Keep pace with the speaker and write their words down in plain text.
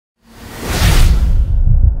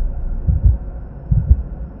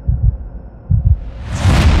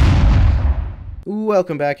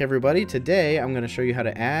Welcome back everybody. Today I'm going to show you how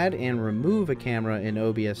to add and remove a camera in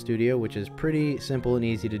OBS Studio, which is pretty simple and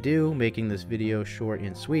easy to do, making this video short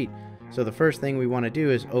and sweet. So the first thing we want to do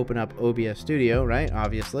is open up OBS Studio, right?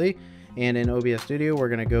 Obviously. And in OBS Studio we're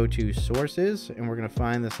going to go to Sources and we're going to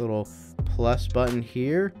find this little plus button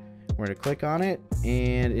here. We're going to click on it,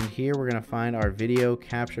 and in here we're going to find our video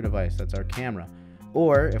capture device. That's our camera.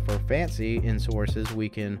 Or if we're fancy in Sources, we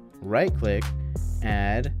can right click,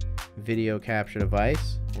 add video capture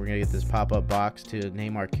device. We're gonna get this pop-up box to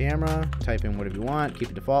name our camera, type in whatever you want, keep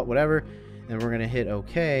it default, whatever, and we're gonna hit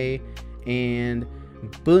OK, and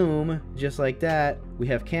boom, just like that, we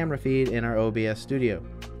have camera feed in our OBS Studio.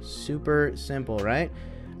 Super simple, right?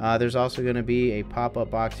 There's also going to be a pop-up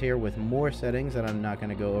box here with more settings that I'm not going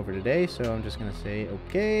to go over today, so I'm just going to say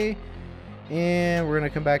OK, and we're going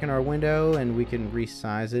to come back in our window and we can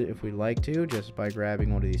resize it if we'd like to, just by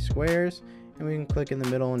grabbing one of these squares, and we can click in the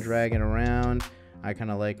middle and drag it around. I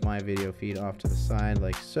kind of like my video feed off to the side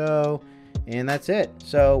like so, and that's it.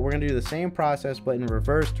 So we're going to do the same process but in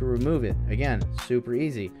reverse to remove it. Again, super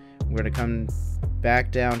easy. We're going to come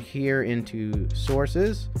back down here into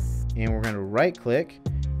Sources, and we're going to right click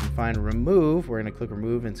and find remove. We're going to click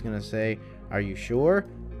remove, and it's going to say, are you sure?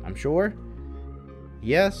 I'm sure.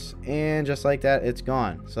 Yes, and just like that, it's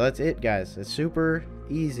gone. So that's it, guys. It's super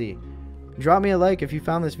easy. Drop me a like if you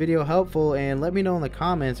found this video helpful, and let me know in the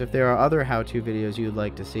comments if there are other how-to videos you'd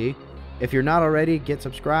like to see. If you're not already, get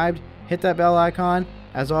subscribed, hit that bell icon.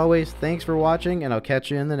 As always, thanks for watching, and I'll catch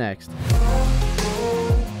you in the next.